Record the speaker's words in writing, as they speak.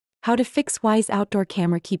How to fix Wyze outdoor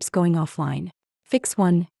camera keeps going offline. Fix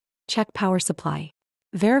 1. Check power supply.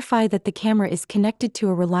 Verify that the camera is connected to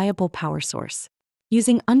a reliable power source.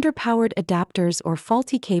 Using underpowered adapters or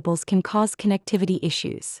faulty cables can cause connectivity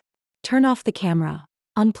issues. Turn off the camera.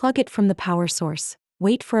 Unplug it from the power source.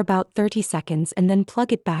 Wait for about 30 seconds and then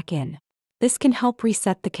plug it back in. This can help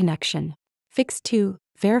reset the connection. Fix 2.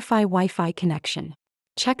 Verify Wi-Fi connection.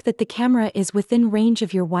 Check that the camera is within range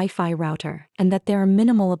of your Wi-Fi router and that there are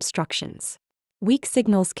minimal obstructions. Weak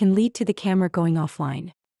signals can lead to the camera going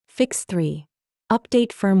offline. Fix 3. Update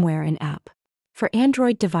firmware and app. For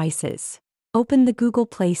Android devices, open the Google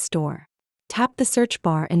Play Store. Tap the search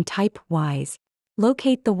bar and type Wyze.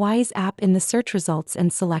 Locate the Wyze app in the search results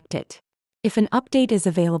and select it. If an update is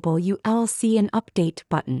available, you'll see an update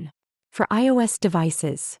button. For iOS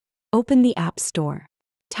devices, open the App Store.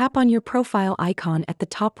 Tap on your profile icon at the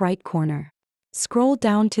top right corner. Scroll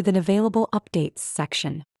down to the Available Updates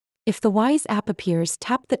section. If the Wyze app appears,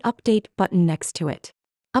 tap the Update button next to it.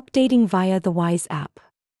 Updating via the Wyze app.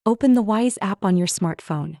 Open the Wyze app on your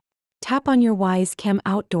smartphone. Tap on your Wyze Cam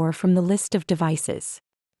Outdoor from the list of devices.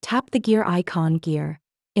 Tap the gear icon Gear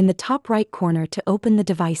in the top right corner to open the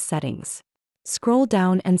device settings. Scroll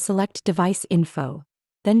down and select Device Info.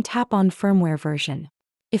 Then tap on Firmware version.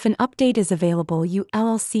 If an update is available,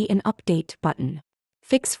 you'll see an Update button.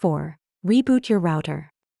 Fix 4. Reboot your router.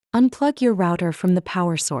 Unplug your router from the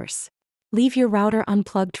power source. Leave your router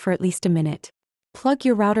unplugged for at least a minute. Plug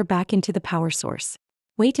your router back into the power source.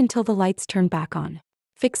 Wait until the lights turn back on.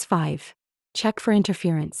 Fix 5. Check for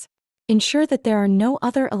interference. Ensure that there are no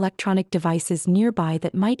other electronic devices nearby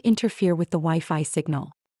that might interfere with the Wi-Fi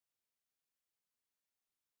signal.